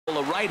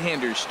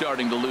right-handers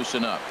starting to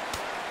loosen up.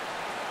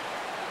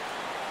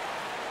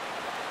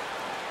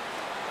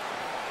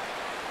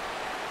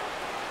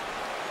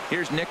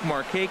 Here's Nick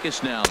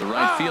Markakis now, the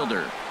right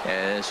fielder,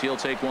 as he'll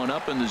take one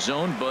up in the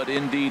zone, but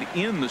indeed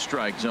in the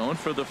strike zone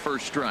for the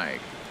first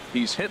strike.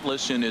 He's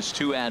hitless in his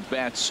 2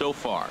 at-bats so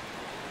far.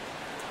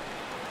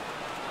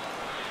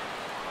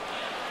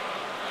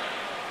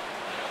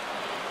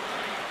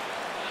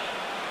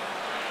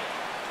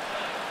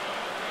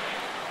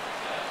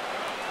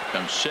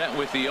 Comes set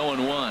with the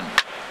 0-1.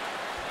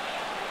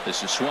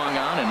 This is swung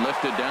on and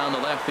lifted down the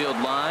left field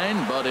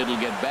line, but it'll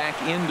get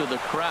back into the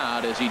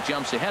crowd as he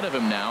jumps ahead of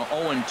him now.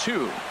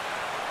 0-2.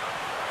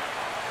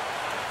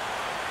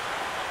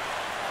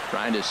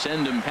 Trying to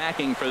send him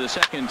packing for the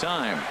second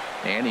time,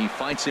 and he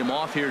fights him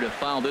off here to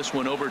foul this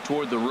one over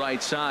toward the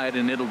right side,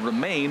 and it'll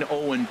remain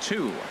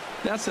 0-2.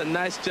 That's a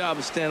nice job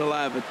of staying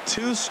alive. A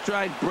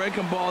 2-strike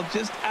breaking ball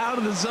just out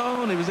of the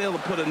zone. He was able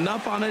to put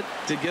enough on it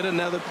to get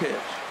another pitch.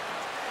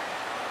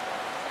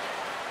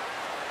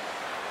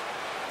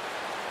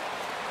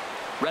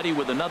 Ready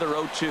with another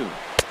 0-2.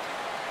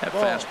 That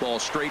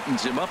fastball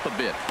straightens him up a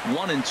bit.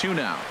 1-2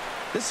 now.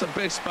 This is a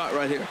big spot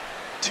right here.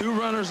 2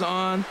 runners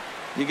on.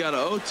 You got a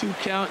 0-2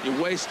 count. You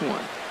waste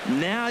one.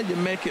 Now you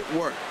make it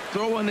work.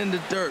 Throw one in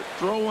the dirt.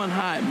 Throw one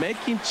high. Make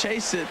him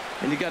chase it,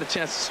 and you got a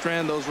chance to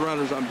strand those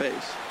runners on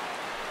base.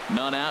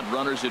 None out.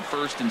 Runners at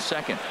first and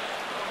second.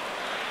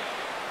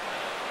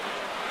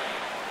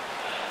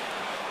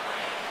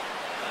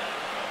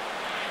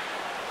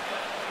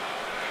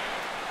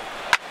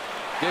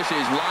 This is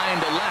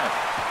line to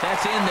left.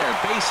 That's in there.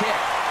 Base hit.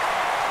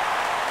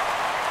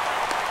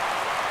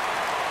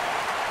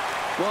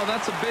 Well,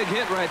 that's a big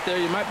hit right there.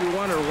 You might be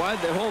wondering why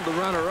they hold the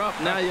runner up.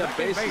 Now you have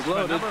bases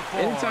loaded.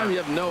 Anytime you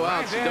have no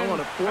outs, you don't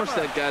want to force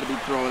that guy to be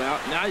thrown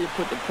out. Now you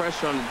put the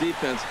pressure on the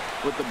defense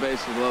with the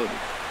bases loaded.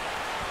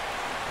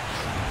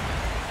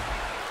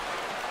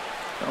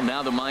 Well,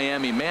 now the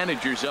Miami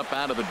manager's up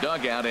out of the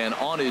dugout and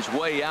on his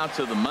way out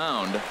to the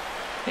mound.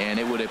 And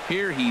it would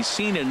appear he's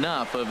seen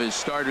enough of his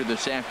starter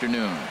this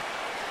afternoon.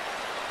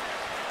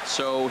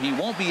 So he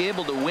won't be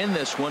able to win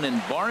this one,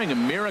 and barring a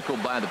miracle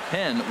by the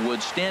pen,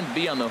 would stand to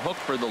be on the hook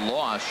for the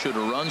loss should a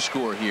run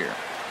score here.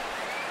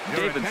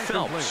 David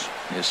Phelps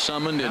is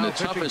summoned in the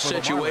toughest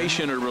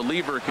situation a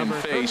reliever can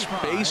face.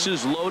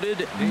 Bases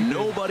loaded,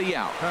 nobody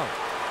out.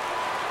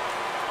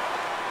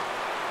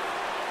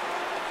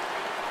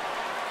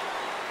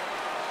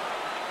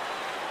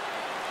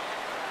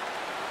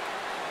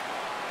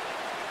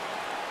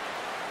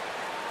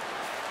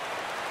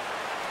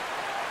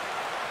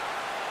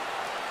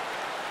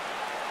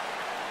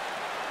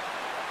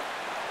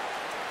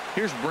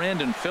 Here's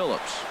Brandon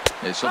Phillips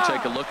as he'll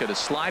take a look at a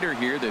slider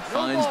here that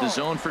finds the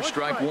zone for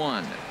strike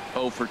 1.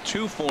 0 for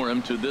 2 for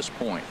him to this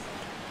point.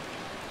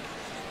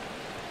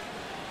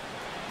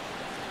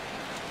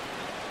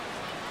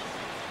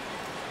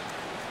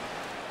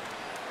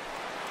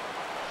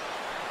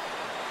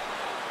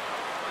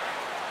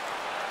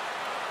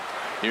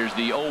 Here's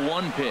the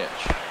 0-1 pitch.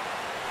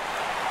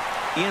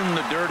 In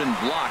the dirt and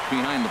blocked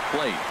behind the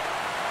plate.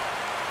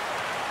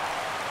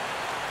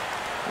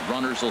 The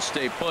runners will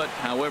stay put.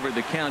 However,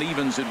 the count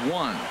evens at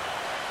 1.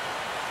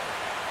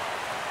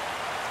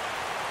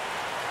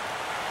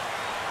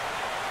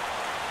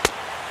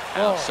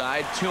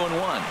 Outside, 2-1.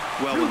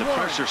 Well, when the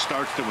pressure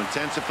starts to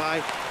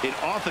intensify, it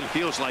often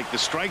feels like the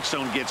strike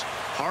zone gets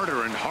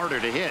harder and harder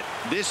to hit.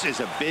 This is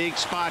a big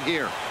spot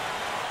here.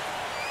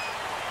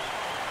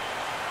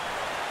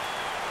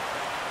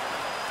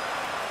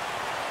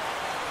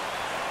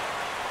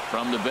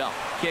 From the belt,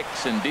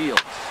 kicks and deals.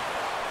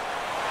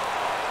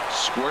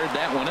 Squared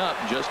that one up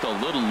just a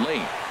little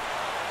late.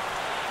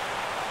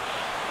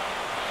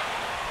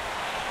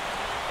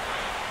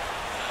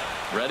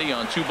 Ready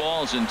on 2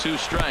 balls and 2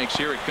 strikes.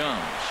 Here it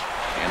comes.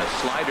 And a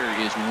slider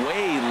is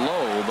way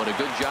low, but a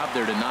good job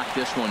there to knock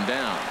this one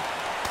down.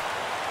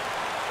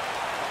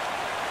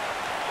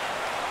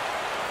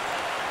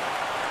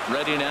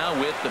 Ready now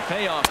with the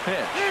payoff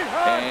pitch.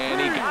 And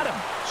he got him.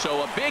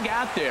 So a big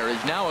out there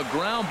is now a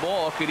ground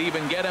ball. Could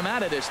even get him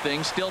out of this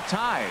thing. Still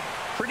tied.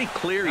 Pretty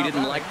clear he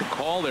didn't like the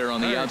call there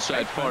on the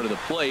outside part of the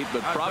plate,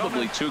 but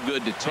probably too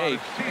good to take.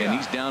 And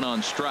he's down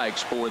on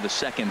strikes for the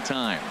second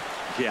time.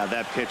 Yeah,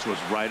 that pitch was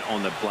right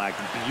on the black.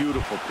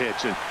 Beautiful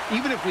pitch. And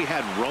even if we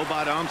had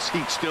robot umps,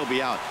 he'd still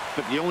be out.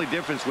 But the only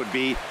difference would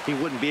be he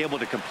wouldn't be able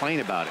to complain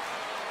about it.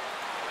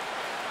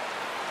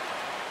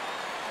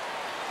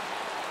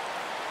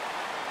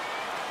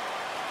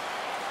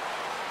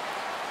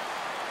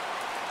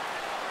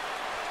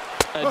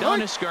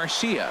 Adonis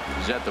Garcia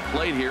is at the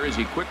plate here as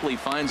he quickly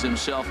finds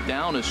himself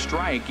down a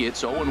strike.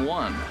 It's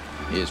 0-1.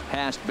 His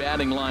past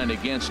batting line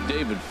against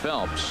David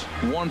Phelps,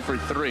 1 for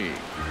 3.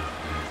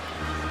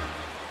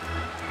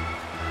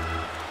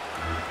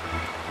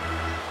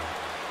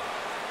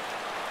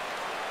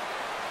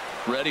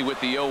 Ready with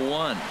the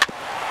 0-1.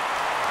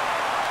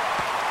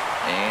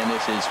 And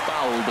this is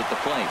fouled at the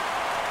plate.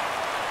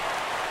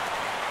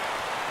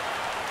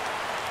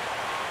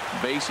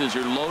 Bases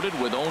are loaded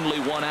with only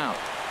 1 out.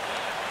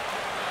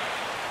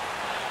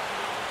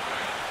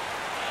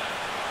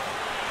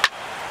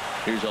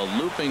 Here's a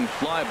looping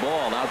fly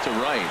ball out to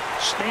right.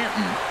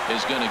 Stanton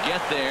is going to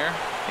get there,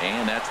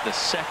 and that's the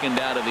second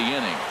out of the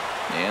inning.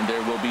 And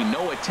there will be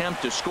no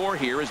attempt to score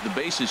here as the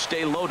bases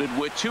stay loaded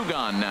with 2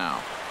 gone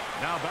now.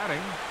 Now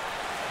batting,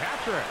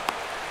 catcher,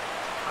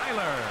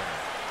 Tyler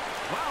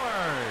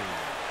Flowers.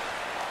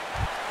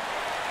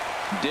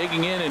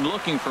 Digging in and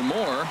looking for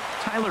more,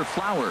 Tyler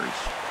Flowers.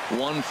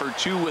 1 for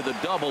 2 with a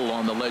double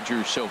on the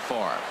ledger so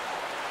far.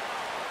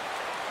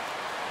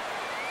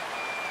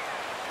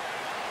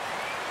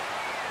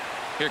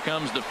 Here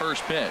comes the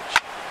first pitch.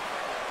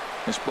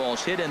 This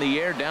ball's hit in the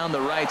air down the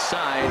right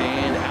side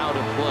and out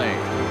of play.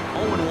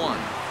 0-1.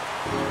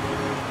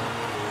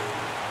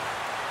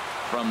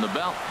 From the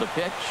belt, the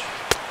pitch.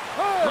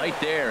 Right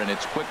there, and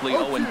it's quickly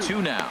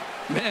 0-2 now.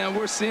 Man,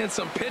 we're seeing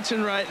some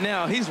pitching right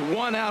now. He's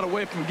 1 out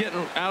away from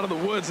getting out of the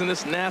woods in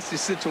this nasty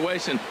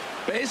situation.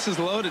 Bases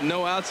loaded,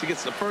 no outs. He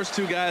gets the first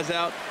 2 guys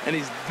out, and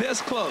he's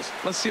this close.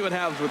 Let's see what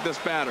happens with this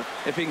batter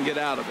if he can get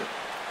out of it.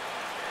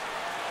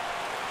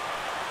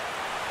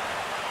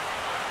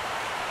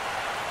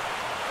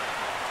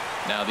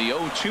 Now the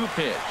 0-2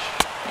 pitch.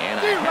 And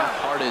a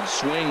half-hearted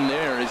swing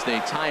there as they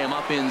tie him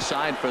up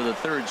inside for the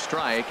 3rd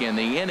strike, and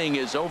the inning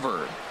is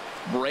over.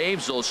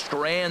 Braves will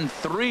strand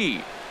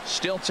 3.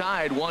 Still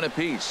tied 1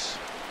 apiece.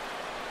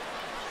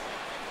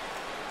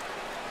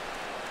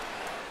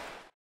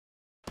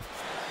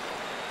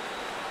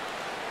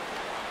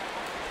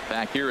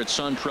 Back here at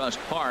SunTrust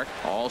Park,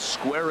 all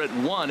square at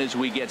 1 as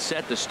we get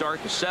set to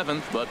start the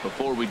 7th. But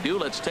before we do,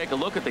 let's take a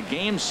look at the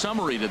game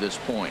summary to this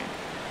point.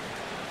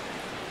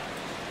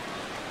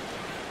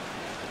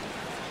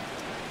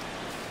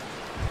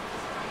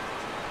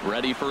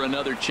 Ready for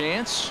another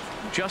chance?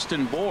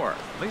 Justin Bour.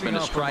 Been a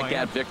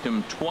strikeout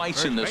victim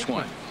twice in this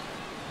one.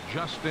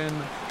 Justin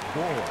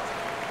Bour.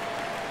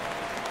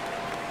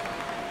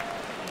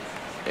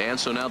 And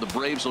so now the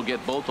Braves will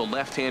get both a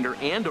left-hander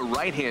and a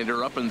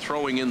right-hander up and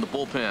throwing in the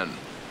bullpen.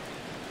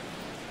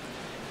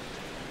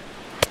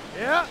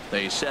 Yeah.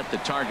 They set the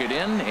target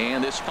in,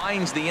 and this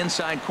finds the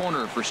inside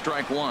corner for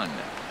strike 1.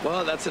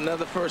 Well, that's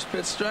another first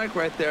pitch strike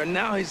right there.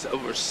 Now he's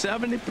over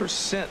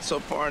 70% so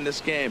far in this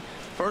game.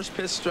 First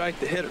pitch strike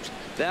to hitters.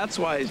 That's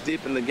why he's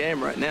deep in the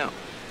game right now.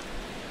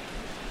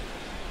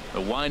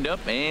 The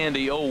windup and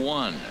the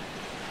 0-1.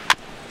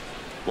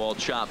 Ball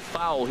chopped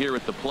foul here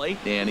at the plate,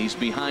 and he's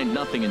behind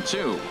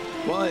 0-2.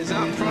 Well, he's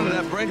out in front of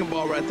that breaking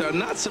ball right there.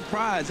 Not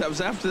surprised. I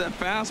was after that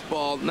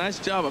fastball. Nice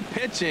job of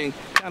pitching,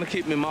 kind of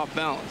keeping him off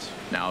balance.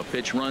 Now a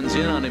pitch runs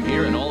in on him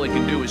here, and all he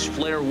can do is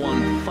flare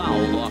one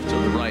foul off to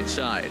the right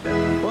side.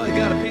 Well, he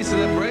got a piece of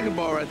that breaking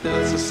ball right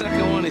there. It's the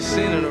second one he's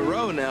seen in a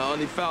row now,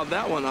 and he fouled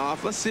that one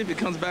off. Let's see if he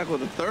comes back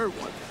with a third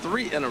one.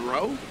 3 in a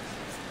row.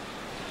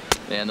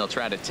 And they'll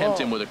try to tempt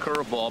him with a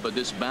curveball, but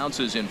this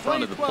bounces in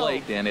front of the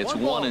plate, and it's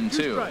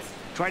 1-2.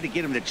 Tried to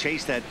get him to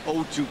chase that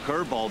 0-2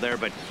 curveball there,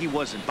 but he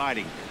wasn't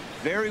biting.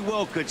 Very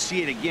well could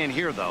see it again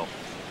here, though.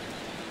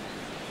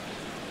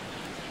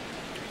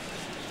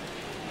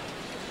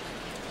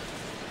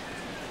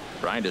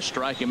 Trying to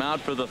strike him out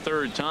for the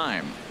 3rd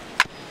time.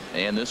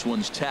 And this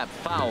one's tapped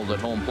foul at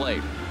home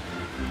plate.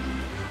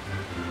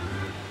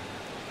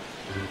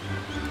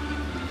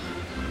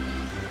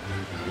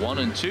 One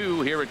and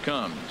 2, here it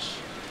comes.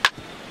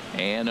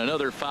 And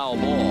another foul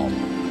ball.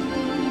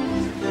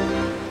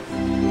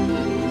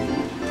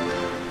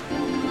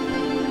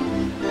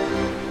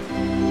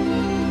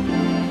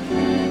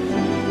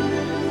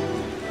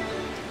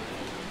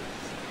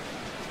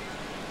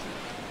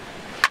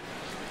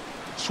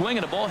 Swing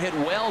and a ball hit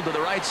well to the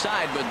right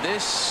side, but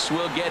this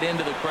will get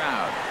into the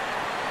crowd.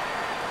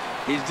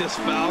 He's just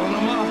fouling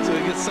them off till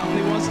he gets something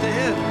he wants to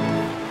hit.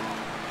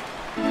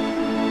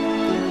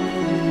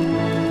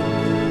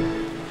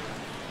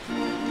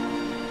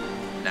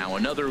 Now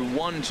another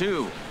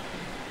 1-2.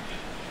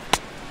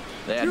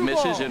 That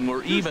misses, and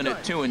we're even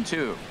at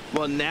 2-2.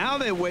 Well, now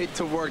they wait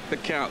to work the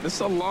count. This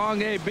is a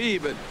long AB,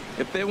 but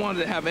if they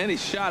wanted to have any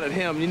shot at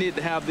him, you need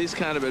to have these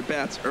kind of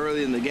at-bats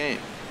early in the game.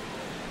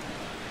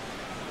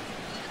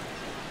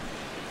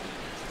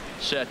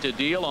 Set to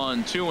deal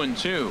on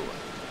 2-2.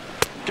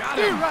 Got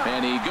him.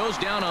 And he goes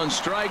down on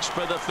strikes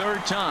for the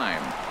 3rd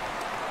time.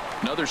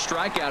 Another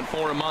strikeout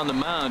for him on the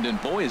mound, and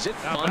boy, is it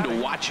fun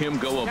to watch him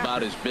go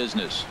about his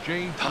business.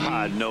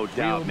 No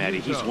doubt,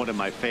 Matty. He's one of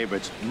my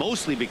favorites,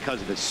 mostly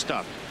because of his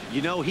stuff.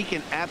 You know, he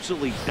can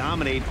absolutely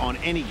dominate on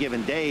any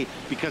given day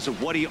because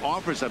of what he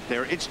offers up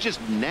there. It's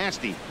just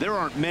nasty. There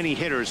aren't many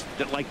hitters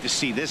that like to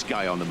see this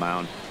guy on the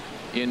mound.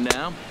 In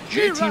now,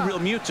 JT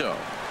Realmuto.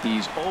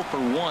 He's 0 for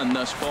 1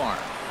 thus far.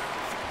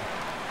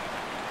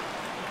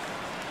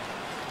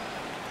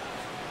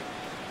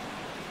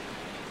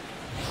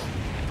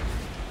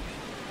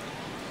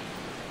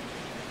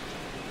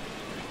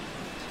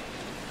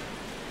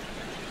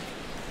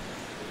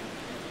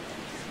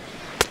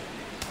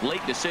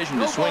 Late decision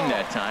to swing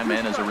that time,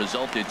 and as a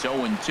result, it's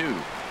 0-2.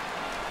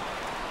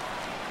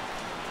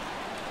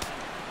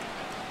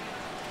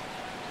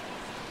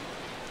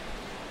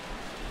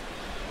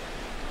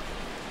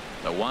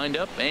 The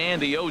windup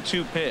and the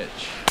 0-2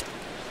 pitch.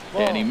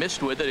 And he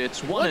missed with it.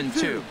 It's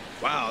 1-2.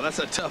 Wow, that's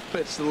a tough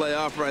pitch to lay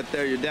off right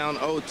there. You're down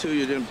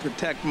 0-2. You're in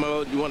protect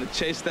mode. You want to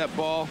chase that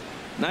ball.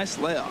 Nice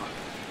layoff.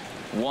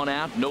 1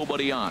 out,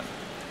 nobody on.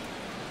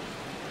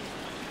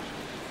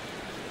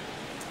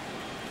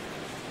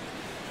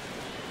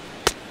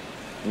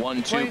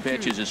 1-2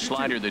 pitch is a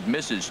slider that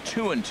misses.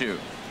 2-2.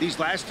 These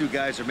last two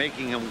guys are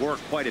making him work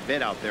quite a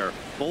bit out there.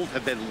 Both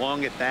have been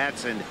long at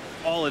bats, and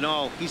all in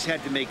all, he's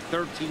had to make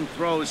 13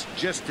 throws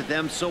just to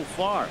them so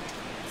far.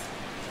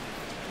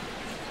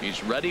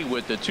 He's ready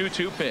with the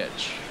 2-2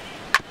 pitch.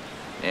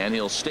 And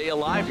he'll stay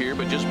alive here,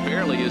 but just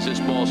barely as this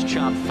ball's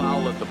chopped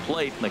foul at the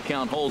plate, and the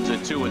count holds at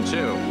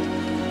 2-2.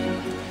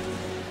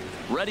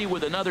 Ready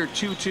with another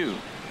 2-2.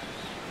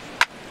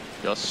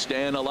 Just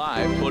staying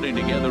alive, putting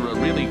together a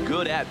really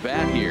good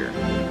at-bat here.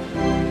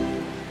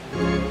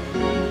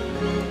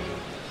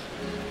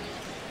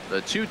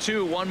 The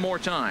 2-2 one more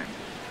time.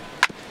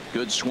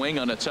 Good swing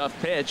on a tough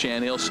pitch,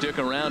 and he'll stick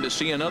around to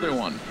see another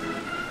one.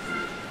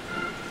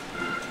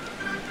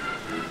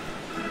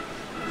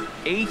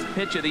 8th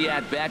pitch of the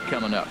at-bat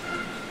coming up.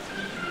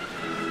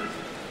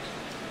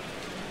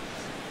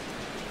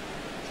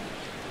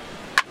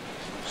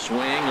 Swing,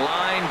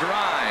 line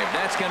drive.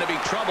 That's going to be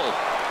trouble.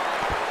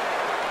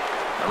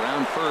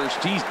 Around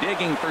first, he's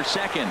digging for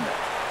second.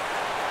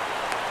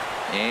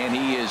 And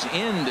he is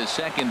into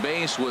second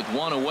base with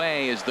 1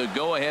 away as the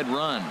go-ahead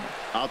run.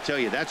 I'll tell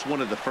you, that's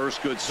one of the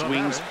first good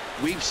swings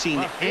we've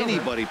seen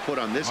anybody put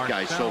on this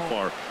guy so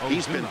far.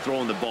 He's been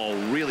throwing the ball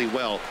really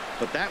well,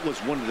 but that was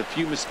one of the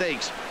few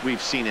mistakes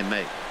we've seen him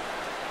make.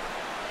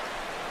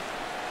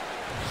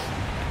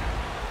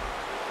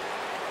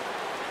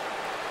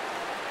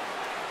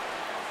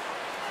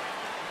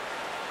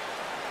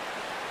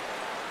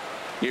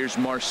 Here's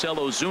Marcell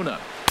Ozuna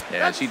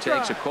as he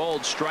takes a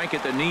called strike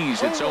at the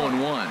knees. It's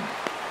 0-1.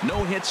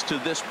 No hits to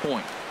this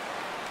point.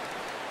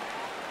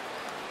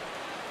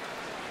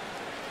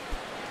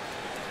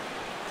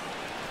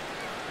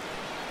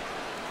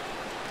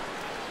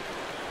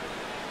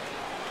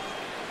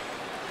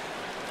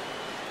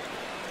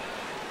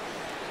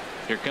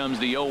 Here comes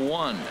the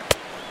 0-1.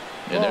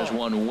 And there's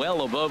one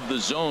well above the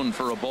zone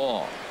for a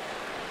ball.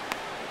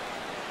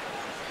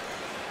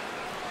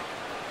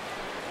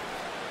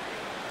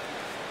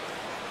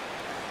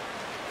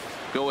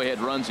 Go-ahead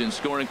runs in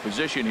scoring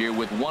position here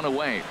with 1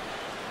 away.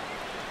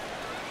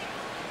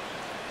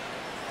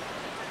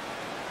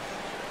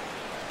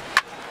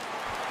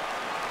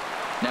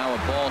 Now a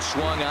ball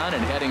swung on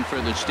and heading for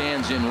the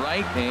stands in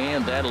right,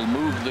 and that'll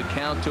move the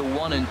count to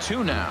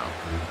 1-2 now.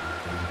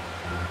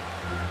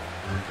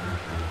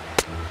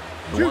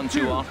 The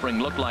 1-2 offering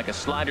looked like a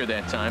slider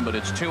that time, but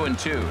it's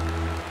 2-2.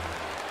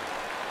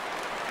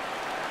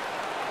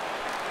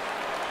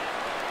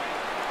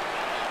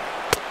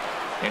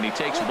 And he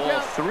takes ball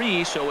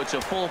 3, so it's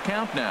a full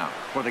count now.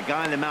 For the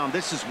guy on the mound,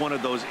 this is one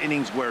of those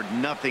innings where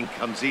nothing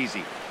comes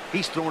easy.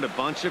 He's thrown a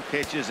bunch of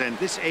pitches, and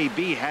this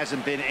AB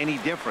hasn't been any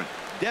different.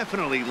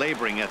 Definitely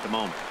laboring at the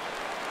moment.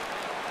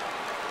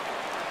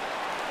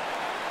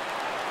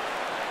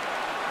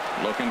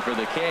 Looking for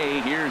the K.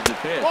 Here's the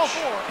pitch.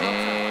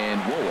 And,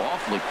 whoa,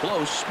 awfully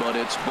close, but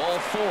it's ball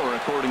 4,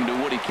 according to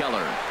Woody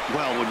Keller.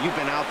 Well, when you've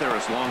been out there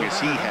as long as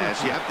he has,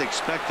 you have to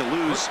expect to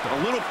lose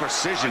a little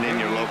precision in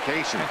your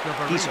location.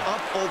 He's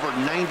up over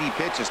 90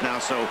 pitches now,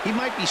 so he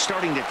might be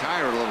starting to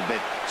tire a little bit.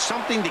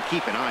 Something to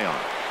keep an eye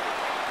on.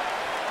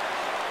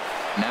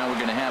 Now we're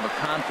going to have a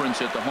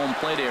conference at the home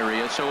plate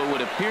area, so it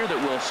would appear that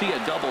we'll see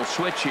a double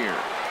switch here.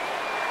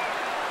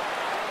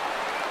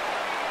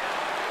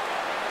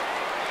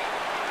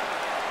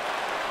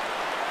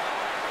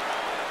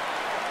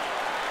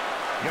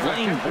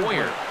 Blaine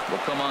Boyer will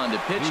come on to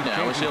pitch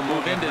now as he'll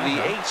move into the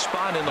 8th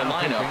spot in the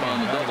lineup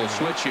on the double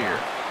switch here.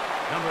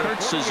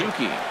 Kurt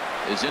Suzuki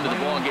is into the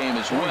ball game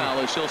as well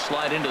as he'll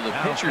slide into the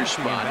pitcher's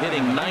spot,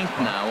 hitting 9th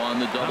now on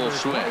the double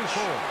switch.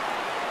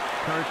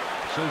 Kurt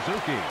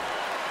Suzuki.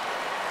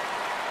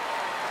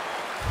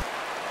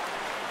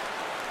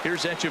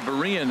 Here's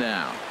Echeverria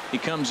now. He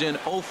comes in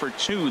 0 for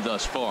 2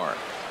 thus far.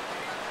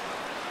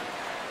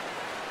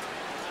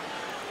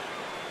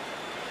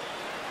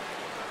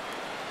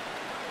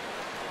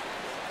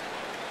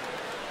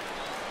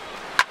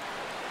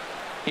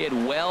 Hit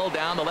well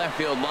down the left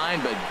field line,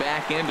 but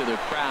back into the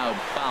crowd,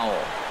 foul.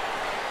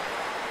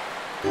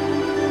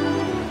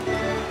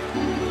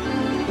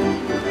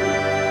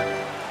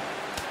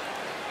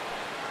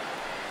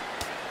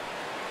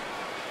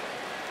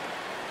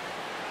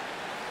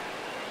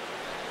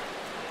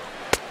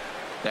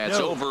 That's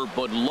over,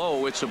 but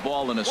low. It's a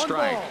ball and a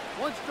strike.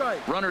 One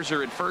strike. Runners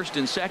are at first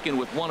and second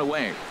with 1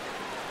 away.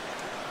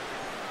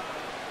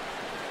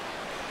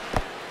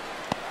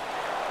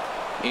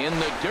 In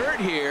the dirt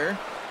here.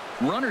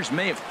 Runners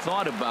may have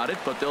thought about it,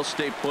 but they'll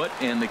stay put,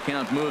 and the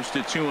count moves to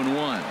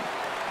 2-1.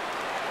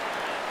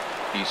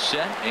 He's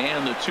set,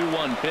 and the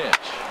 2-1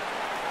 pitch.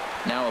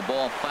 Now a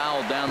ball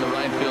fouled down the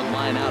right field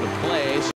line out of play.